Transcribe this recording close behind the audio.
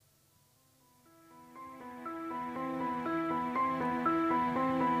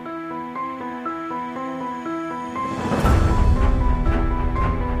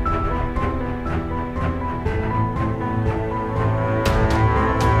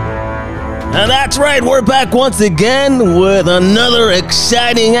And that's right, we're back once again with another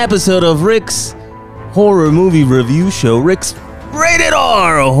exciting episode of Rick's Horror Movie Review Show. Rick's Rated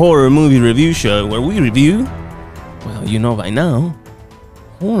R Horror Movie Review Show, where we review, well, you know by now,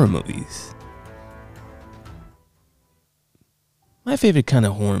 horror movies. My favorite kind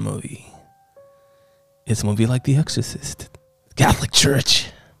of horror movie is a movie like The Exorcist, Catholic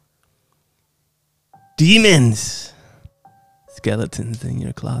Church, demons, skeletons in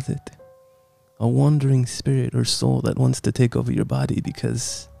your closet, a wandering spirit or soul that wants to take over your body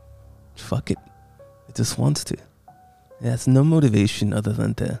because, fuck it, it just wants to. It has no motivation other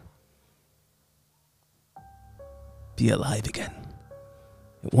than to be alive again.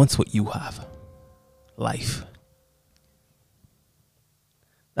 It wants what you have. Life.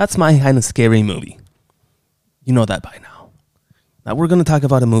 That's my kind of scary movie. You know that by now. Now we're going to talk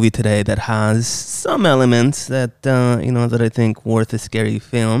about a movie today that has some elements that, that I think worth a scary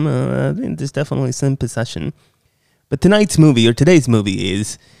film. I think there's definitely some possession. But today's movie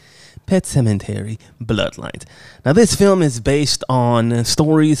is Pet Cementary, Bloodlines. Now this film is based on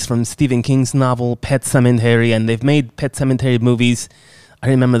stories from Stephen King's novel, Pet Cementary, and they've made Pet Cementary movies. I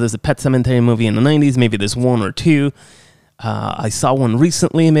remember there's a Pet Cementary movie in the 90s, maybe there's one or two. I saw one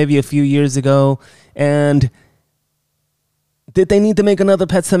recently, maybe a few years ago, and did they need to make another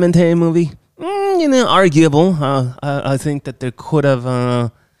Pet Cementary movie? Arguable. I think that there could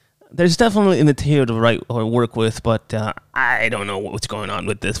have. There's definitely material to write or work with, but I don't know what's going on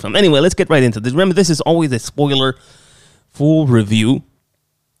with this film. Anyway, let's get right into this. Remember, this is always a spoiler full review.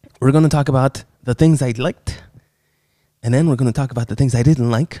 We're going to talk about the things I liked, and then we're going to talk about the things I didn't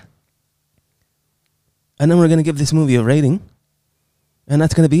like, and then we're going to give this movie a rating, and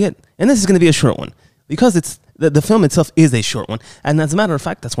that's going to be it. And this is going to be a short one, because it's the film itself is a short one. And as a matter of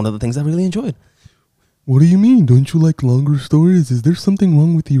fact, that's one of the things I really enjoyed. What do you mean? Don't you like longer stories? Is there something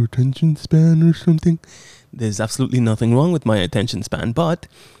wrong with your attention span or something? There's absolutely nothing wrong with my attention span, but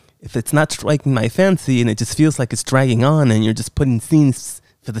if it's not striking my fancy and it just feels like it's dragging on and you're just putting scenes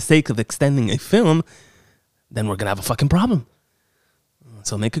for the sake of extending a film, then we're going to have a fucking problem.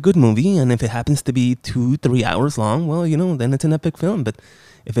 So make a good movie, and if it happens to be 2-3 hours long, well, then it's an epic film. But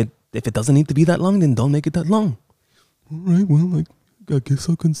if it doesn't need to be that long, then don't make it that long. All right, well, I guess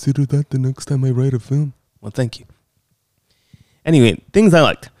I'll consider that the next time I write a film. Well, thank you. Anyway, things I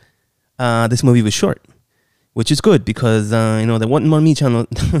liked. This movie was short, which is good because, there wasn't much meat on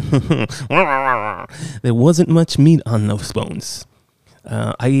there wasn't much meat on those bones.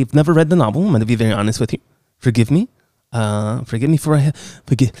 I've never read the novel. I'm going to be very honest with you. Forgive me. Forgive me, Father,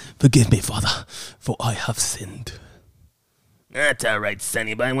 for I have sinned. That's all right,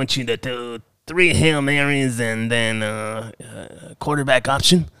 Sonny, but I want you to do 3 Hail Marys and then quarterback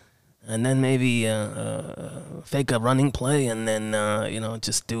option, and then maybe fake a running play, and then,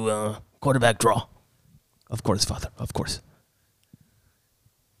 just do a quarterback draw. Of course, Father, of course.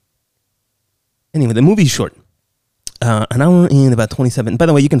 Anyway, the movie's short. An hour and about 27. By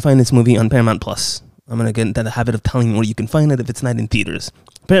the way, you can find this movie on Paramount Plus. I'm going to get into the habit of telling you where you can find it if it's not in theaters.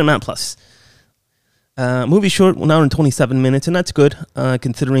 Paramount Plus. Movie short, 1 hour and 27 minutes, and that's good,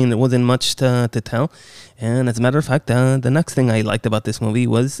 considering there wasn't much to tell. And as a matter of fact, the next thing I liked about this movie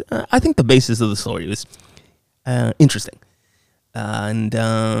was, I think the basis of the story was interesting. And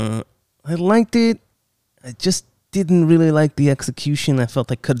I liked it. I just didn't really like the execution. I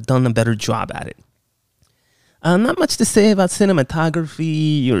felt I could have done a better job at it. Not much to say about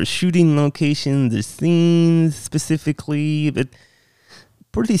cinematography or shooting locations or scenes specifically, but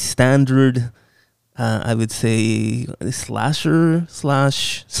pretty standard, I would say, slasher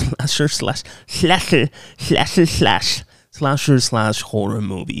slash horror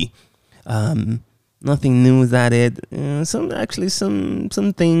movie. Nothing new was added. Some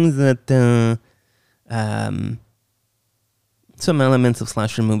things that some elements of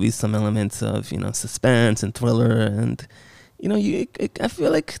slasher movies, some elements of, suspense and thriller, and, I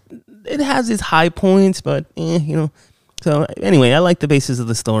feel like it has its high points, but, So, anyway, I like the basis of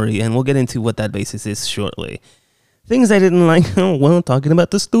the story, and we'll get into what that basis is shortly. Things I didn't like, talking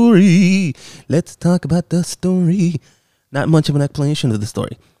about the story. Let's talk about the story. Not much of an explanation of the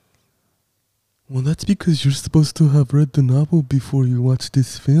story. Well, that's because you're supposed to have read the novel before you watch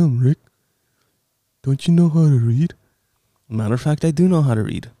this film, Rick. Don't you know how to read? Matter of fact, I do know how to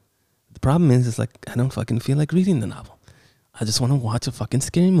read. The problem is I don't fucking feel like reading the novel. I just want to watch a fucking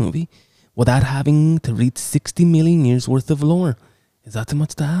scary movie without having to read 60 million years worth of lore. Is that too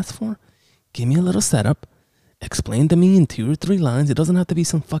much to ask for? Give me a little setup. Explain to me in 2 or 3 lines. It doesn't have to be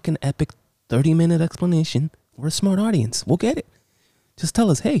some fucking epic 30-minute explanation. We're a smart audience. We'll get it. Just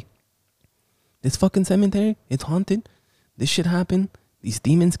tell us, hey, this fucking cemetery, it's haunted. This shit happened. These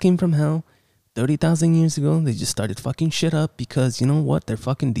demons came from hell. 30,000 years ago, they just started fucking shit up because, you know what, they're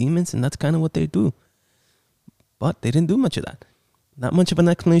fucking demons, and that's kind of what they do. But they didn't do much of that. Not much of an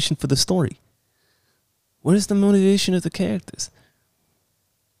explanation for the story. Where's the motivation of the characters?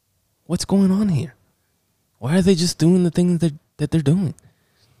 What's going on here? Why are they just doing the things that they're doing?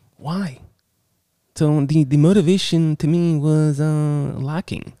 Why? So the motivation to me was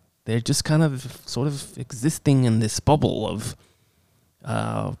lacking. They're just kind of sort of existing in this bubble of,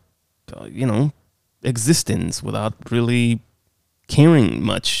 existence without really caring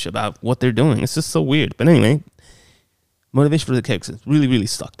much about what they're doing. It's just so weird. But anyway, motivation for the characters really, really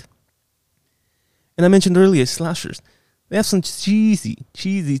sucked. And I mentioned earlier, slashers. They have some cheesy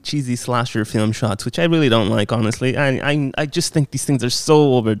slasher film shots, which I really don't like, honestly. I just think these things are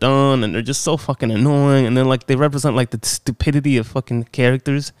so overdone, and they're just so fucking annoying, and they're like, they represent like the stupidity of fucking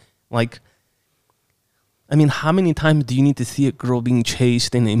characters. Like, I mean, how many times do you need to see a girl being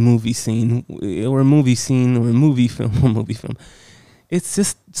chased in a movie scene, or a movie film? It's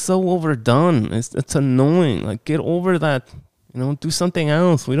just so overdone. It's annoying. Like, get over that. Do something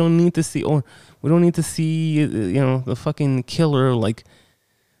else. We don't need to see, the fucking killer, like,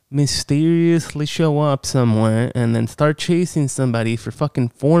 mysteriously show up somewhere and then start chasing somebody for fucking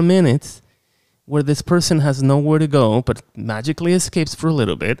 4 minutes where this person has nowhere to go but magically escapes for a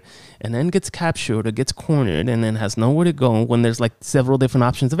little bit and then gets captured or gets cornered and then has nowhere to go when there's, like, several different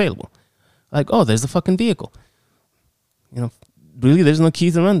options available. Like, oh, there's a fucking vehicle. Really, there's no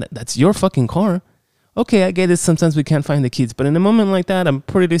keys around that. That's your fucking car. Okay, I get it. Sometimes we can't find the keys. But in a moment like that, I'm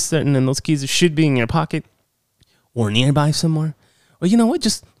pretty certain and those keys should be in your pocket or nearby somewhere. Or you know what?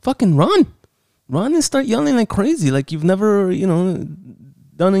 Just fucking run. Run and start yelling like crazy. Like you've never,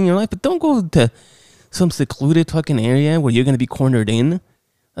 done in your life. But don't go to some secluded fucking area where you're going to be cornered in.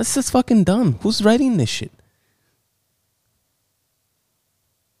 That's just fucking dumb. Who's writing this shit?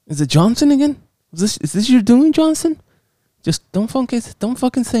 Is it Johnson again? Is this your doing, Johnson? Just don't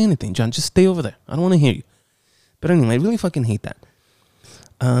fucking say anything, John. Just stay over there. I don't want to hear you. But anyway, I really fucking hate that.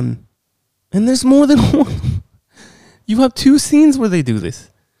 And there's more than one. You have 2 scenes where they do this.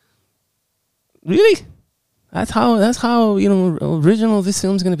 Really? That's how original this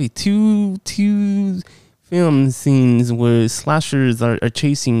film's gonna be. Two film scenes where slashers are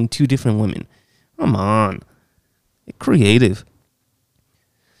chasing 2 different women. Come on. Get creative.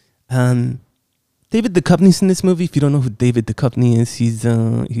 David Duchovny's in this movie. If you don't know who David Duchovny is, he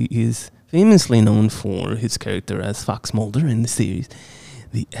is famously known for his character as Fox Mulder in the series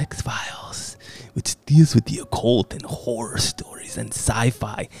The X-Files, which deals with the occult and horror stories and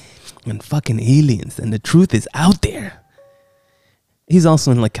sci-fi and fucking aliens, and the truth is out there. He's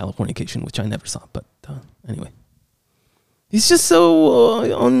also in, like, Californication, which I never saw, but anyway. He's just so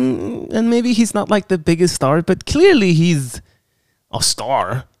and maybe he's not like the biggest star, but clearly he's a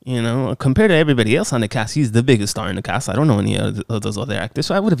star. Compared to everybody else on the cast, he's the biggest star in the cast. I don't know any of those other actors,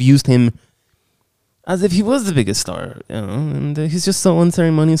 so I would have used him as if he was the biggest star. And he's just so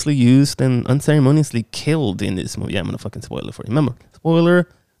unceremoniously used and unceremoniously killed in this movie. Yeah, I'm gonna fucking spoil it for you. Remember, spoiler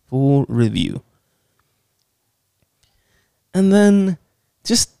full review. And then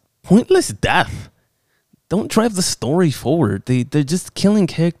just pointless death. Don't drive the story forward. They're just killing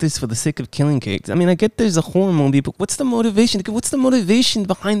characters for the sake of killing characters. I mean, I get there's a horror movie, but what's the motivation? What's the motivation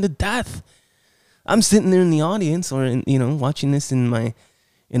behind the death? I'm sitting there in the audience or watching this in my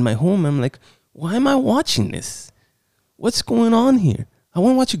home. I'm like, why am I watching this? What's going on here? I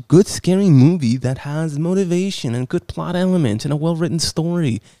want to watch a good scary movie that has motivation and good plot elements and a well-written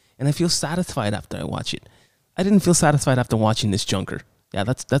story, and I feel satisfied after I watch it. I didn't feel satisfied after watching this junker. Yeah,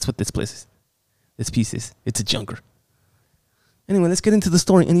 that's what this place is. This piece is. It's a junker. Anyway, let's get into the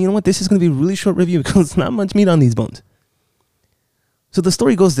story. And you know what? This is going to be a really short review because there's not much meat on these bones. So the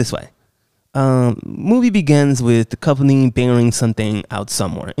story goes this way. Movie begins with the company burying something out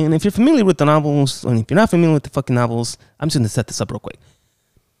somewhere. And if you're familiar with the novels, or if you're not familiar with the fucking novels, I'm just going to set this up real quick.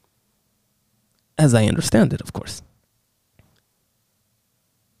 As I understand it, of course.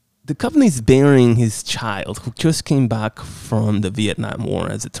 The company's burying his child who just came back from the Vietnam War,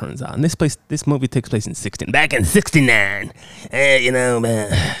 as it turns out. And this movie takes place in back in 69.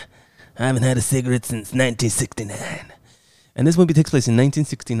 I haven't had a cigarette since 1969. And this movie takes place in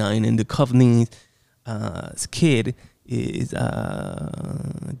 1969, and the company's kid is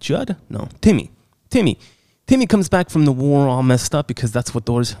Judd? No, Timmy. Timmy comes back from the war all messed up because that's what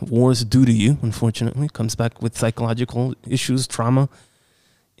those wars do to you, unfortunately. Comes back with psychological issues, trauma.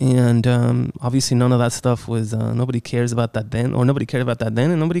 And obviously none of that stuff was, nobody cares about that then, or nobody cared about that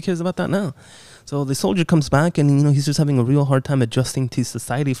then, and nobody cares about that now. So the soldier comes back, and he's just having a real hard time adjusting to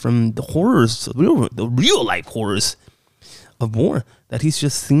society from the horrors, the real life horrors of war that he's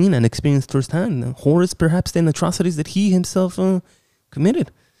just seen and experienced firsthand. Horrors, perhaps, than atrocities that he himself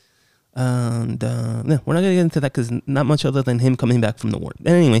committed. And we're not going to get into that because not much other than him coming back from the war.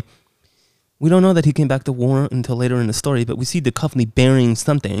 But anyway, we don't know that he came back to war until later in the story, but we see Duchovny burying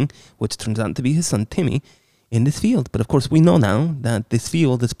something, which turns out to be his son Timmy, in this field. But of course, we know now that this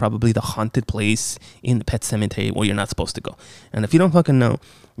field is probably the haunted place in the pet cemetery where you're not supposed to go. And if you don't fucking know,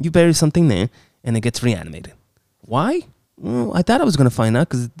 you bury something there and it gets reanimated. Why? Well, I thought I was going to find out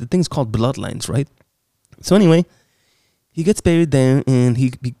because the thing's called Bloodlines, right? So anyway, he gets buried there and he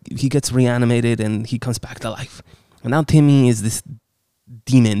gets reanimated and he comes back to life. And now Timmy is this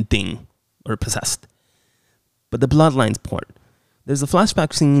demon thing or possessed. But the Bloodlines part, there's a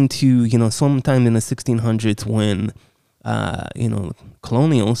flashback scene to, sometime in the 1600s when,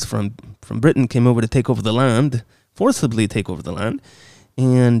 colonials from Britain came over to take over the land, forcibly take over the land.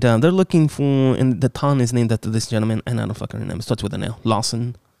 And they're looking for, and the town is named after this gentleman, and I don't fucking remember. It starts with an L.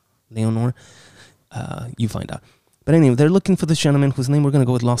 Leonor. You find out. But anyway, they're looking for this gentleman whose name we're gonna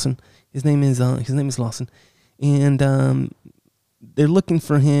go with Lawson. His name is Lawson, and they're looking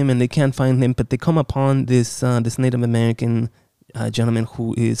for him, and they can't find him. But they come upon this Native American gentleman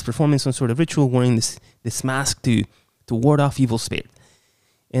who is performing some sort of ritual, wearing this mask to ward off evil spirit.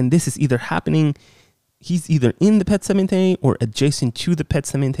 And this is either happening. He's either in the pet cemetery or adjacent to the pet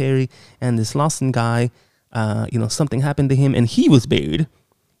cemetery. And this Lawson guy, something happened to him, and he was buried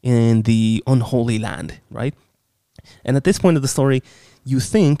in the unholy land, right? And at this point of the story, you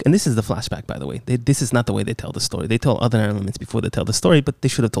think, and this is the flashback, by the way. This is not the way they tell the story. They tell other elements before they tell the story, but they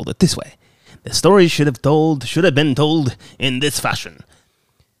should have told it this way. The story should have been told in this fashion.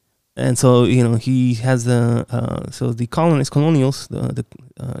 And so, he has so the colonials, the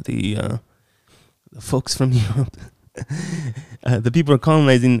folks from Europe, the people are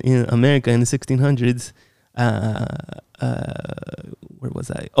colonizing in America in the 1600s. Where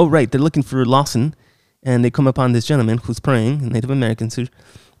was I? Oh, right. They're looking for Lawson, and they come upon this gentleman who's praying, a Native American suit,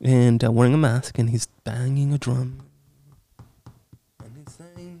 and wearing a mask, and he's banging a drum.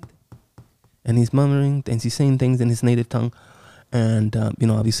 And he's murmuring, and he's saying things in his native tongue. And,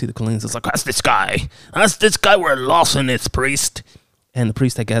 obviously the colonials is like, ask this guy where Lawson is, priest. And the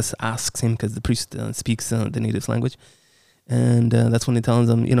priest, I guess, asks him, because the priest speaks the native language. And that's when he tells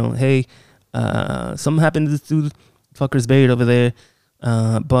him, hey, something happened to this dude. Fucker's buried over there.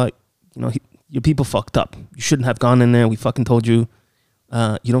 But, your people fucked up. You shouldn't have gone in there. We fucking told you.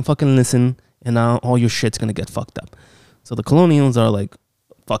 You don't fucking listen. And now all your shit's going to get fucked up. So the colonials are like,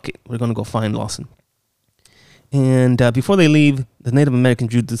 fuck it, we're going to go find Lawson. And before they leave, the Native American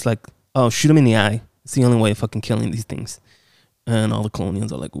dude is like, oh, shoot him in the eye. It's the only way of fucking killing these things. And all the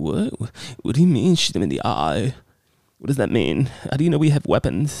colonials are like, what? What do you mean, shoot him in the eye? What does that mean? How do you know we have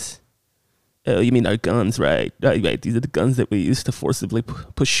weapons? Oh, you mean our guns, right? Right, these are the guns that we use to forcibly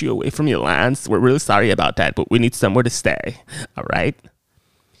push you away from your lands. We're really sorry about that, but we need somewhere to stay, all right?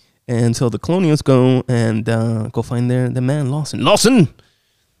 And so the colonials go and go find the man, Lawson. Lawson!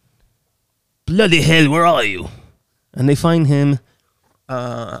 Bloody hell, where are you? And they find him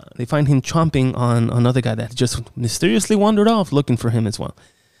chomping on another guy that just mysteriously wandered off looking for him as well.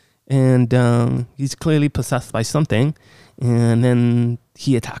 And he's clearly possessed by something, and then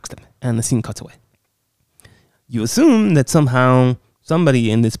he attacks them, and the scene cuts away. You assume that somehow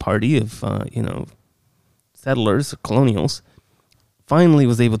somebody in this party of settlers, colonials, finally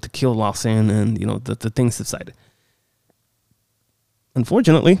was able to kill Lawson, and the thing subsided.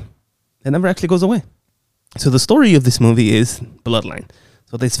 Unfortunately, it never actually goes away. So the story of this movie is Bloodline.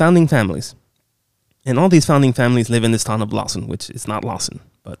 So there's founding families. And all these founding families live in this town of Lawson, which is not Lawson,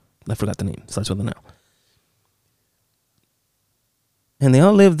 but I forgot the name. It starts with an L. And they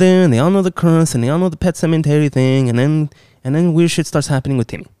all live there, and they all know the curse, and they all know the pet cemetery thing, and then weird shit starts happening with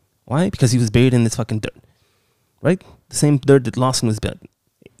Timmy. Why? Because he was buried in this fucking dirt. Right? The same dirt that Lawson was buried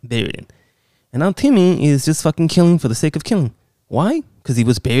in. And now Timmy is just fucking killing for the sake of killing. Why? Because he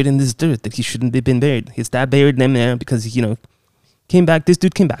was buried in this dirt that he shouldn't have been buried. His dad buried him there because, came back. This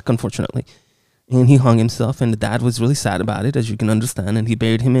dude came back, unfortunately. And he hung himself, and the dad was really sad about it, as you can understand. And he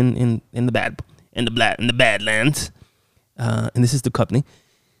buried him in the Badlands. And this is the company.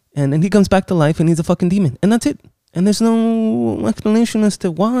 And then he comes back to life, and he's a fucking demon. And that's it. And there's no explanation as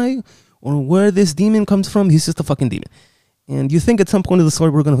to why or where this demon comes from. He's just a fucking demon. And you think at some point of the story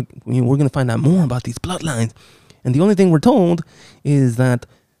we're gonna find out more about these bloodlines. And the only thing we're told is that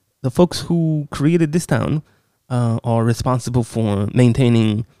the folks who created this town are responsible for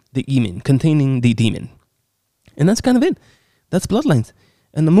maintaining the containing the demon. And that's kind of it. That's Bloodlines.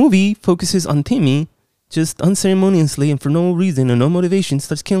 And the movie focuses on Timmy just unceremoniously and for no reason or no motivation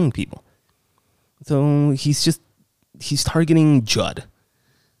starts killing people. So he's just he's targeting Judd,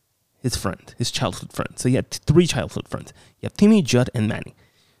 his friend, his childhood friend. So he had 3 childhood friends. You have Timmy, Judd, and Manny.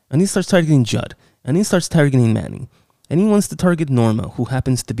 And he starts targeting Judd. And he starts targeting Manny. And he wants to target Norma, who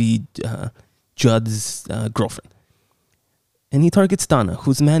happens to be Judd's girlfriend. And he targets Donna,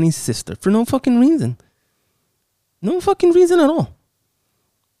 who's Manny's sister, for no fucking reason. No fucking reason at all.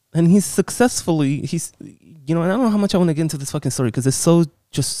 And he's successfully, and I don't know how much I want to get into this fucking story because it's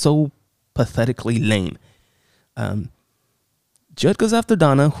so pathetically lame. Judd goes after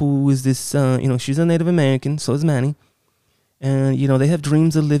Donna, who is this, she's a Native American, so is Manny. And, they have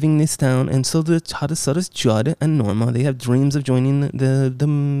dreams of living in this town. And so does Judd and Norma. They have dreams of joining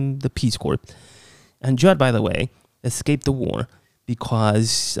the Peace Corps. And Judd, by the way, escaped the war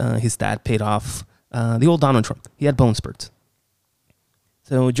because his dad paid off the old Donald Trump. He had bone spurts.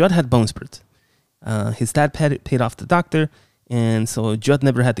 So Judd had bone spurts. His dad paid off the doctor. And so Judd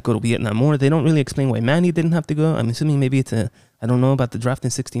never had to go to Vietnam War. They don't really explain why Manny didn't have to go. I'm assuming maybe I don't know about the draft in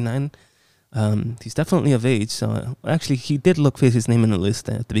 69. He's definitely of age. So actually, he did look for his name in the list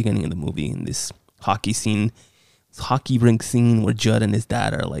at the beginning of the movie in this hockey rink scene where Judd and his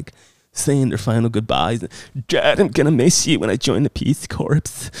dad are like saying their final goodbyes. Dad, I'm going to miss you when I join the Peace Corps.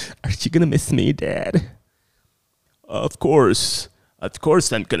 Aren't you going to miss me, Dad? Of course I'm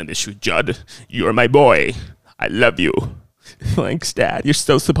going to miss you, Judd. You're my boy. I love you. Thanks, Dad. You're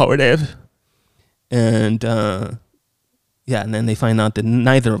so supportive. And, and then they find out that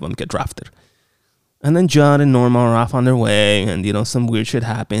neither of them get drafted. And then Judd and Norma are off on their way, and, some weird shit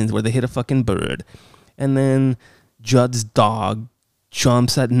happens where they hit a fucking bird. And then Judd's dog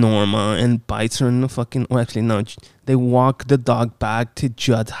jumps at Norma and bites her in the fucking... Well, actually, no. They walk the dog back to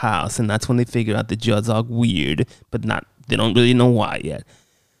Judd's house, and that's when they figure out that Judd's dog weird, but they don't really know why yet.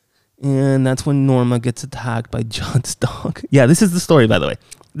 And that's when Norma gets attacked by Judd's dog. Yeah, this is the story, by the way.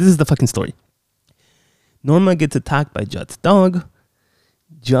 This is the fucking story. Norma gets attacked by Judd's dog.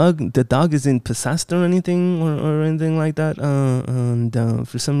 The dog isn't possessed or anything or anything like that. And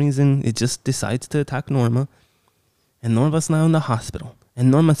for some reason, it just decides to attack Norma. And Norma's now in the hospital. And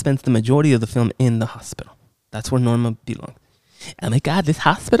Norma spends the majority of the film in the hospital. That's where Norma belongs. Oh my God, this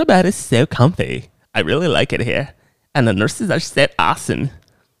hospital bed is so comfy. I really like it here. And the nurses are so awesome.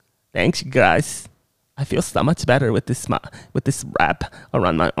 Thanks, you guys. I feel so much better with this wrap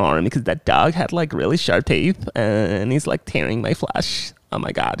around my arm because that dog had like really sharp teeth and he's like tearing my flesh. Oh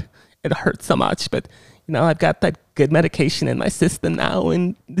my God, it hurts so much. But I've got that good medication in my system now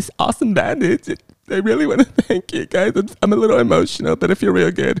and this awesome bandage. I really want to thank you guys. I'm a little emotional, but I feel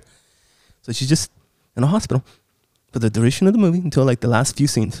real good. So she's just in a hospital for the duration of the movie until like the last few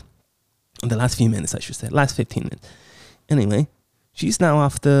scenes, the last few minutes, I should say, last 15 minutes. Anyway. She's now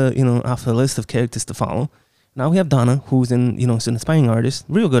off the list of characters to follow. Now we have Donna, who's is an aspiring artist,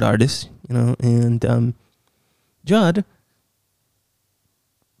 real good artist, and Judd,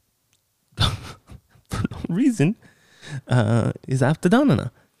 for no reason, is after Donna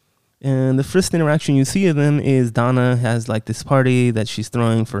now. And the first interaction you see of them is Donna has like this party that she's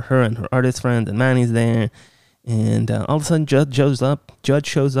throwing for her and her artist friends, and Manny's there. And all of a sudden, Judd shows up. Judd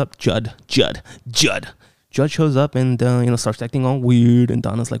shows up and, starts acting all weird. And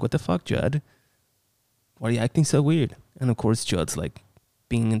Donna's like, what the fuck, Judd? Why are you acting so weird? And, of course, Judd's like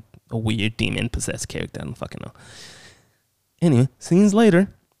being a weird demon-possessed character. I don't fucking know. Anyway, scenes later,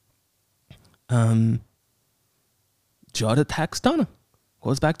 Judd attacks Donna.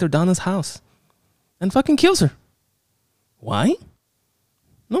 Goes back to Donna's house. And fucking kills her. Why?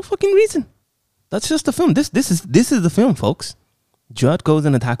 No fucking reason. That's just the film. This is the film, folks. Judd goes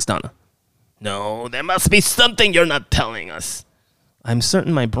and attacks Donna. No, there must be something you're not telling us. I'm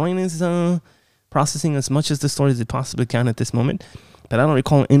certain my brain is processing as much as the story as it possibly can at this moment, but I don't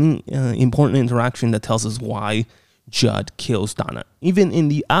recall any important interaction that tells us why Judd kills Donna. Even in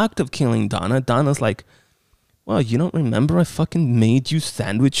the act of killing Donna, Donna's like, well, you don't remember I fucking made you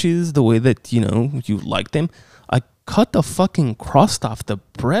sandwiches the way that, you liked them? I cut the fucking crust off the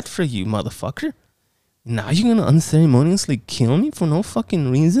bread for you, motherfucker. Now you're gonna unceremoniously kill me for no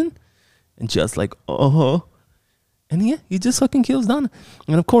fucking reason? And just like, and yeah, he just fucking kills Donna.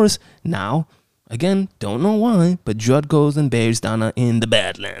 And of course, now, again, don't know why, but Judd goes and buries Donna in the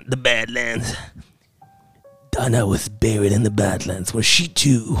Badlands. Donna was buried in the Badlands, where she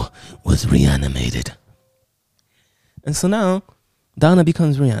too was reanimated. And so now, Donna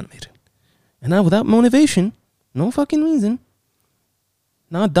becomes reanimated. And now, without motivation, no fucking reason,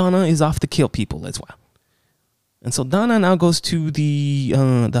 now Donna is off to kill people as well. And so Donna now goes to the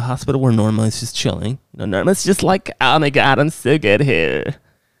hospital where Norma is just chilling. Norma's just like, oh my God, I'm so good here.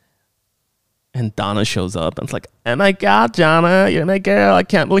 And Donna shows up and it's like, oh my God, Donna, you're my girl. I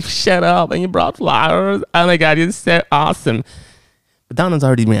can't believe you shut up and you brought flowers. Oh my God, you're so awesome. But Donna's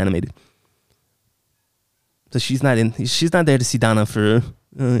already reanimated. So she's not there to see Donna for,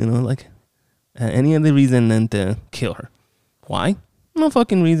 any other reason than to kill her. Why? No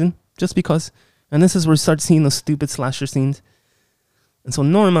fucking reason. Just because. And this is where we start seeing those stupid slasher scenes. And so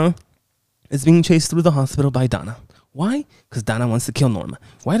Norma is being chased through the hospital by Donna. Why? Because Donna wants to kill Norma.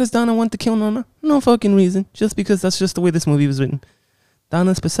 Why does Donna want to kill Norma? No fucking reason. Just because that's just the way this movie was written.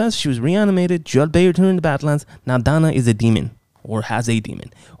 Donna's possessed. She was reanimated. Judd Baird turned into Badlands. Now Donna is a demon. Or has a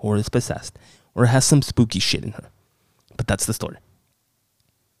demon. Or is possessed. Or has some spooky shit in her. But that's the story.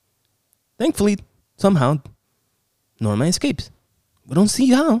 Thankfully, somehow, Norma escapes. We don't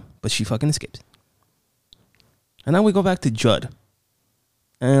see how, but she fucking escapes. And now we go back to Judd.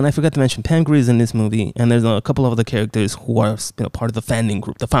 And I forgot to mention, Pam Grier is in this movie, and there's a couple of other characters who are part of the founding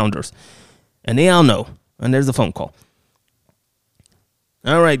group, the founders. And they all know. And there's a phone call.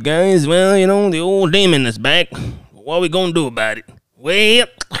 All right, guys, well, the old demon is back. What are we going to do about it? Well,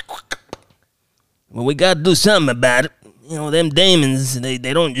 we got to do something about it. Them demons, they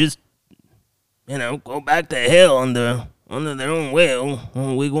don't just, go back to hell under their own will.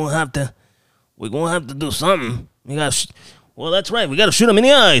 We're going to have to do something. Well, that's right. We got to shoot them in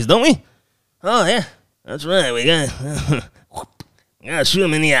the eyes, don't we? Oh, yeah. That's right. We got to shoot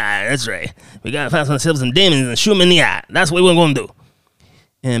them in the eye. That's right. We got to find ourselves some demons and shoot them in the eye. That's what we're going to do.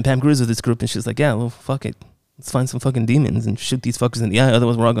 And Pam Grier's with this group, and she's like, yeah, well, fuck it. Let's find some fucking demons and shoot these fuckers in the eye.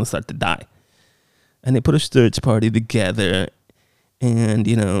 Otherwise, we're all going to start to die. And they put a search party together. And,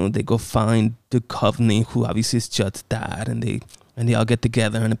 they go find Duchovny, who obviously is Judd's dad. And they all get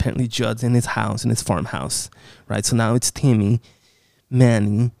together, and apparently Judd's in his house, in his farmhouse, right? So now it's Timmy,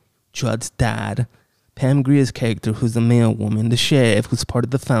 Manny, Judd's dad, Pam Grier's character, who's the male woman, the sheriff, who's part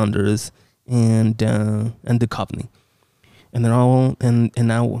of the founders, and Duchovny. And they're all, and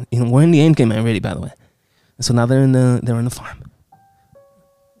now, we're in the end game already, by the way. And so now they're in the farm.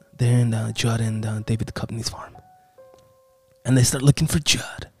 They're in Judd and David Duchovny's farm. And they start looking for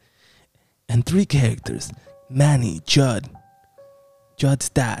Judd. And 3 characters, Manny, Judd's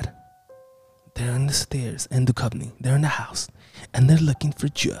dad, they're on the stairs, and Duchovny, they're in the house, and they're looking for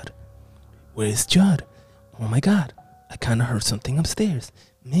Judd. Where's Judd? Oh my God, I kind of heard something upstairs.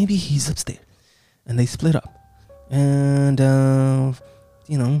 Maybe he's upstairs. And they split up. And,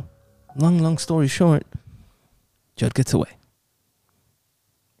 long story short, Judd gets away.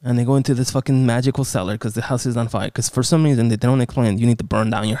 And they go into this fucking magical cellar because the house is on fire. Because for some reason, they don't explain, you need to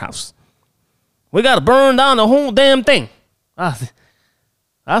burn down your house. We got to burn down the whole damn thing.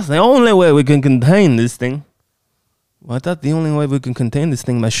 That's the only way we can contain this thing. Well, I thought the only way we can contain this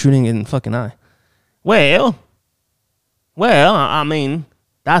thing by shooting it in the fucking eye. Well, I mean,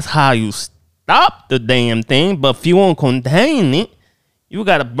 that's how you stop the damn thing. But if you won't contain it, you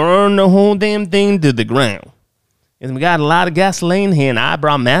got to burn the whole damn thing to the ground. And we got a lot of gasoline here, and I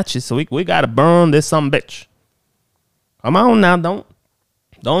brought matches, so we got to burn this some bitch. Come on now, don't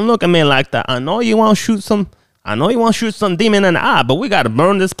look at me like that. I know you want to shoot some demon in the eye, but we got to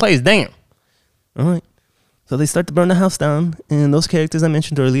burn this place down. All right. So they start to burn the house down, and those characters I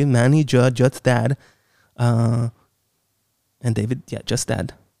mentioned earlier, Manny, Judd's dad, and David, Judd's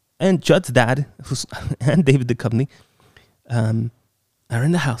dad, and Judd's dad, and David Duchovny, are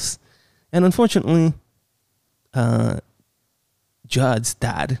in the house. And unfortunately, Judd's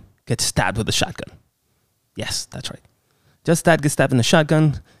dad gets stabbed with a shotgun. Yes, that's right. Judd's dad gets stabbed in a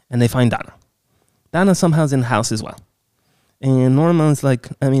shotgun, and they find Donna. Donna somehow is in the house as well. And Norma's like,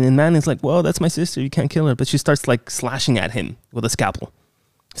 and Manny's like, well, that's my sister. You can't kill her. But she starts like slashing at him with a scalpel.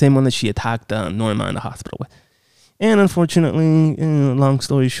 Same one that she attacked Norma in the hospital with. And unfortunately, long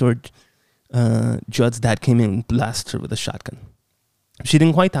story short, Judd's dad came in and blasted her with a shotgun. She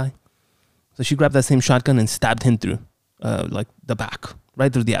didn't quite die. So she grabbed that same shotgun and stabbed him through, like the back,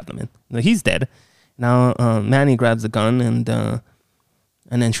 right through the abdomen. Now, he's dead. Now Manny grabs the gun and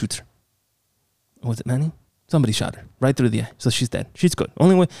then shoots her. Was it Manny? Somebody shot her right through the eye. So she's dead. She's good.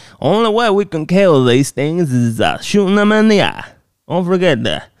 Only way we can kill these things is shooting them in the eye. Don't forget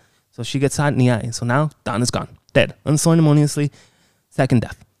that. So she gets shot in the eye. So now Donna's gone. Dead. Unceremoniously. Second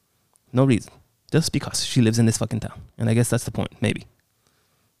death. No reason. Just because she lives in this fucking town. And I guess that's the point. Maybe.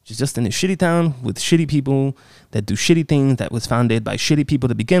 She's just in a shitty town with shitty people that do shitty things that was founded by shitty people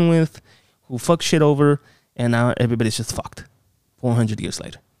to begin with who fuck shit over. And now everybody's just fucked. 400 years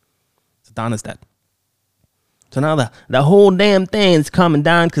later. So Donna's dead. So now the whole damn thing is coming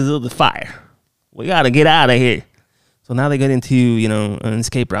down because of the fire. We got to get out of here. So now they get into, an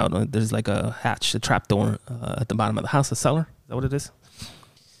escape route. There's like a hatch, a trap door at the bottom of the house, a cellar. Is that what it is?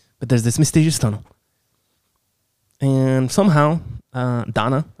 But there's this mysterious tunnel. And somehow,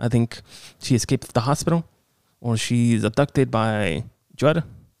 Donna, I think she escaped the hospital, or she's abducted by Judd,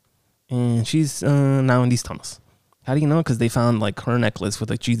 and she's now in these tunnels. How do you know? Because they found like her necklace with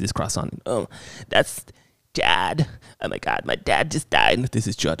like Jesus cross on it. Oh, that's Dad. Oh my God, my dad just died. This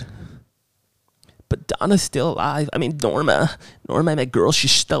is Judd. But Donna's still alive. I mean, Norma, my girl,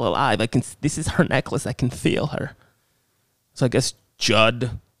 she's still alive. This is her necklace. I can feel her. So I guess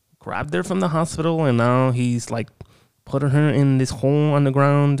Judd grabbed her from the hospital, and now he's like put her in this hole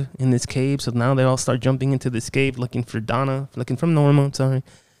underground in this cave. So now they all start jumping into this cave looking for Norma. Sorry.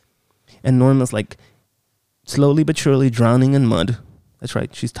 And Norma's like slowly but surely drowning in mud. That's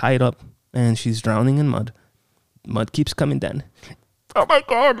right. She's tied up and she's drowning in mud. Mud keeps coming down. Oh my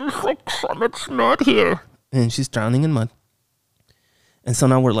God, there's like so much mud here. And she's drowning in mud. And so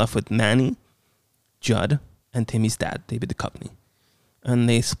now we're left with Manny, Judd, and Timmy's dad, David Duchovny. And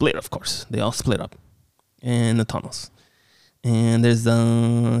they split, of course. They all split up in the tunnels. And there's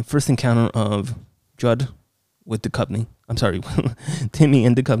the first encounter of Judd with Duchovny. I'm sorry, Timmy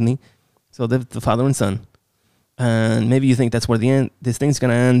and Duchovny. So they're the father and son. And maybe you think that's where this thing's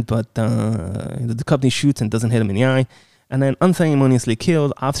going to end, but the Duchovny shoots and doesn't hit him in the eye. And then unceremoniously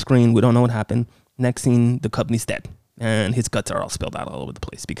killed off screen. We don't know what happened. Next scene, Duchovny's dead. And his guts are all spilled out all over the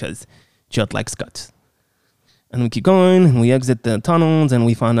place because Judd likes guts. And we keep going, and we exit the tunnels, and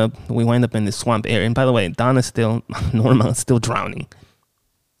we wind up in this swamp area. And by the way, Norma's still drowning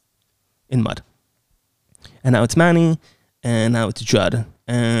in mud. And now it's Manny, and now it's Judd,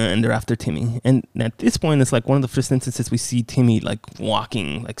 and they're after Timmy. And at this point, it's like one of the first instances we see Timmy like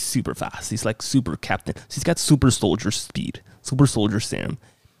walking like super fast. He's like super captain. So he's got super soldier speed, super soldier Sam.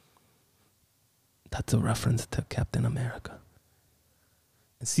 That's a reference to Captain America.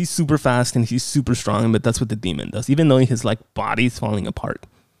 He's super fast and he's super strong, but that's what the demon does. Even though his like body's falling apart,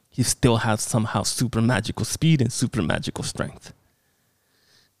 he still has somehow super magical speed and super magical strength.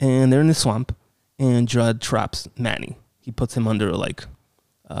 And they're in the swamp, and Judd traps Manny. He puts him under like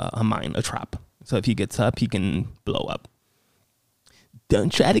a mine, a trap. So if he gets up, he can blow up.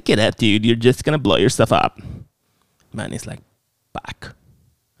 Don't try to get up, dude. You're just gonna blow yourself up. Manny's like, back,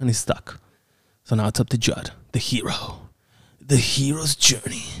 and he's stuck. So now it's up to Judd, the hero. The hero's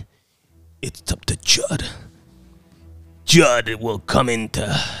journey. It's up to Judd. Judd will come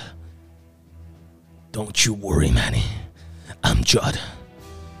into... Don't you worry, Manny. I'm Judd.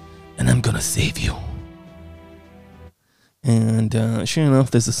 And I'm gonna save you. And sure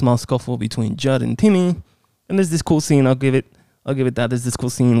enough, there's a small scuffle between Judd and Timmy. And there's this cool scene, I'll give it that. There's this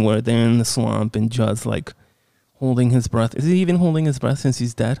cool scene where they're in the swamp and Judd's like holding his breath. Is he even holding his breath since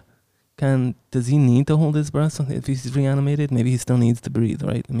he's dead? Does he need to hold his breath if he's reanimated? Maybe he still needs to breathe,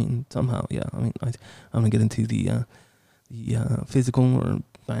 right? I mean, somehow, yeah. I mean, I'm gonna get into the physical or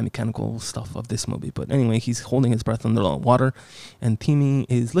biomechanical stuff of this movie, but anyway, he's holding his breath under the water, and Timmy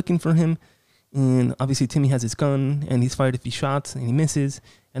is looking for him. And obviously, Timmy has his gun, and he's fired a few shots, and he misses.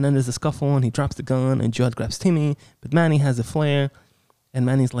 And then there's a scuffle, and he drops the gun, and Judd grabs Timmy, but Manny has a flare, and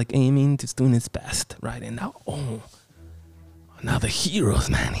Manny's like aiming, just doing his best, right? And now the hero's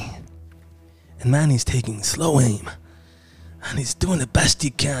Manny. And Manny's taking slow aim. And he's doing the best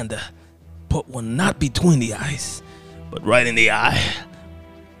he can to put one not between the eyes, but right in the eye.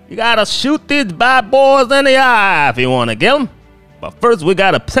 You gotta shoot these bad boys in the eye if you wanna kill them. But first we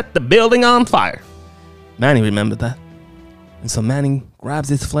gotta set the building on fire. Manny remembered that. And so Manny grabs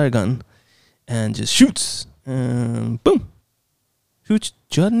his flare gun and just shoots. And boom. Shoots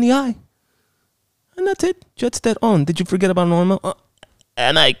Judd in the eye. And that's it. Judd's dead. Oh, did you forget about Norma? Oh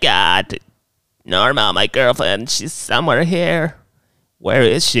my God. Norma, my girlfriend, she's somewhere here. Where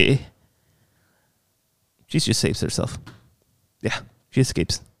is she? She just saves herself. Yeah, she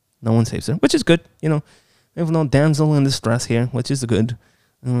escapes. No one saves her, which is good. You know, we have no damsel in distress here, which is good.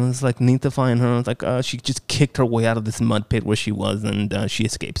 It's like neat to find her. It's like she just kicked her way out of this mud pit where she was, and she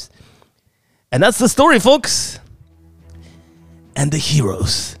escapes. And that's the story, folks. And the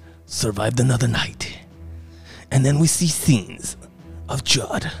heroes survived another night. And then we see scenes of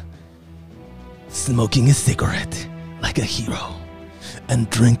Judd smoking a cigarette like a hero and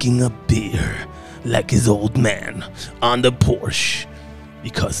drinking a beer like his old man on the Porsche,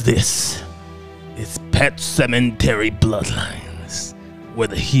 because this is Pet Cementary Bloodlines, where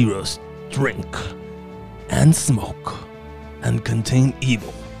the heroes drink and smoke and contain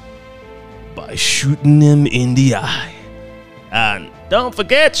evil by shooting him in the eye. And don't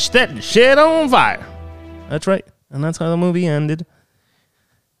forget setting shit on fire. That's right. And that's how the movie ended.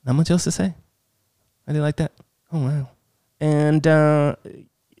 Not much else to say. I did like that. Oh, wow. And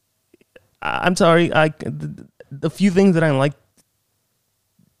I'm sorry. The few things that I liked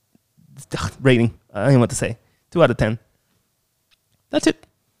rating. I don't know what to say. 2 out of 10. That's it.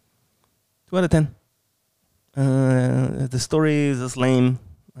 2 out of 10. The story is just lame.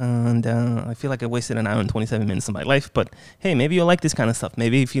 And I feel like I wasted an hour and 27 minutes of my life. But hey, maybe you'll like this kind of stuff.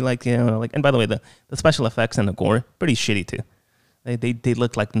 Maybe if you like, and by the way, the special effects and the gore, pretty shitty too. They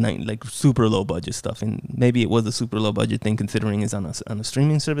look like super low budget stuff, and maybe it was a super low budget thing considering it's on a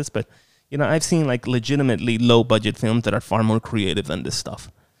streaming service. But I've seen like legitimately low budget films that are far more creative than this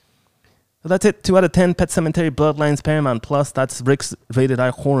stuff. So that's it. 2 out of 10. Pet Cementary, Bloodlines, Paramount Plus. That's Rick's rated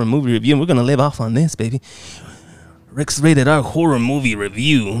R horror movie review, and we're gonna live off on this, baby. Rick's rated R horror movie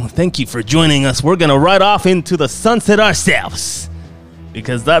review. Thank you for joining us. We're gonna ride off into the sunset ourselves,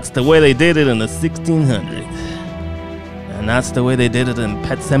 because that's the way they did it in the 1600s. And that's the way they did it in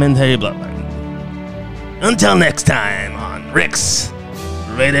Pet Cemetery Bloodline. Until next time on Rick's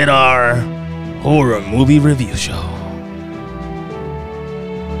Rated R Horror Movie Review Show.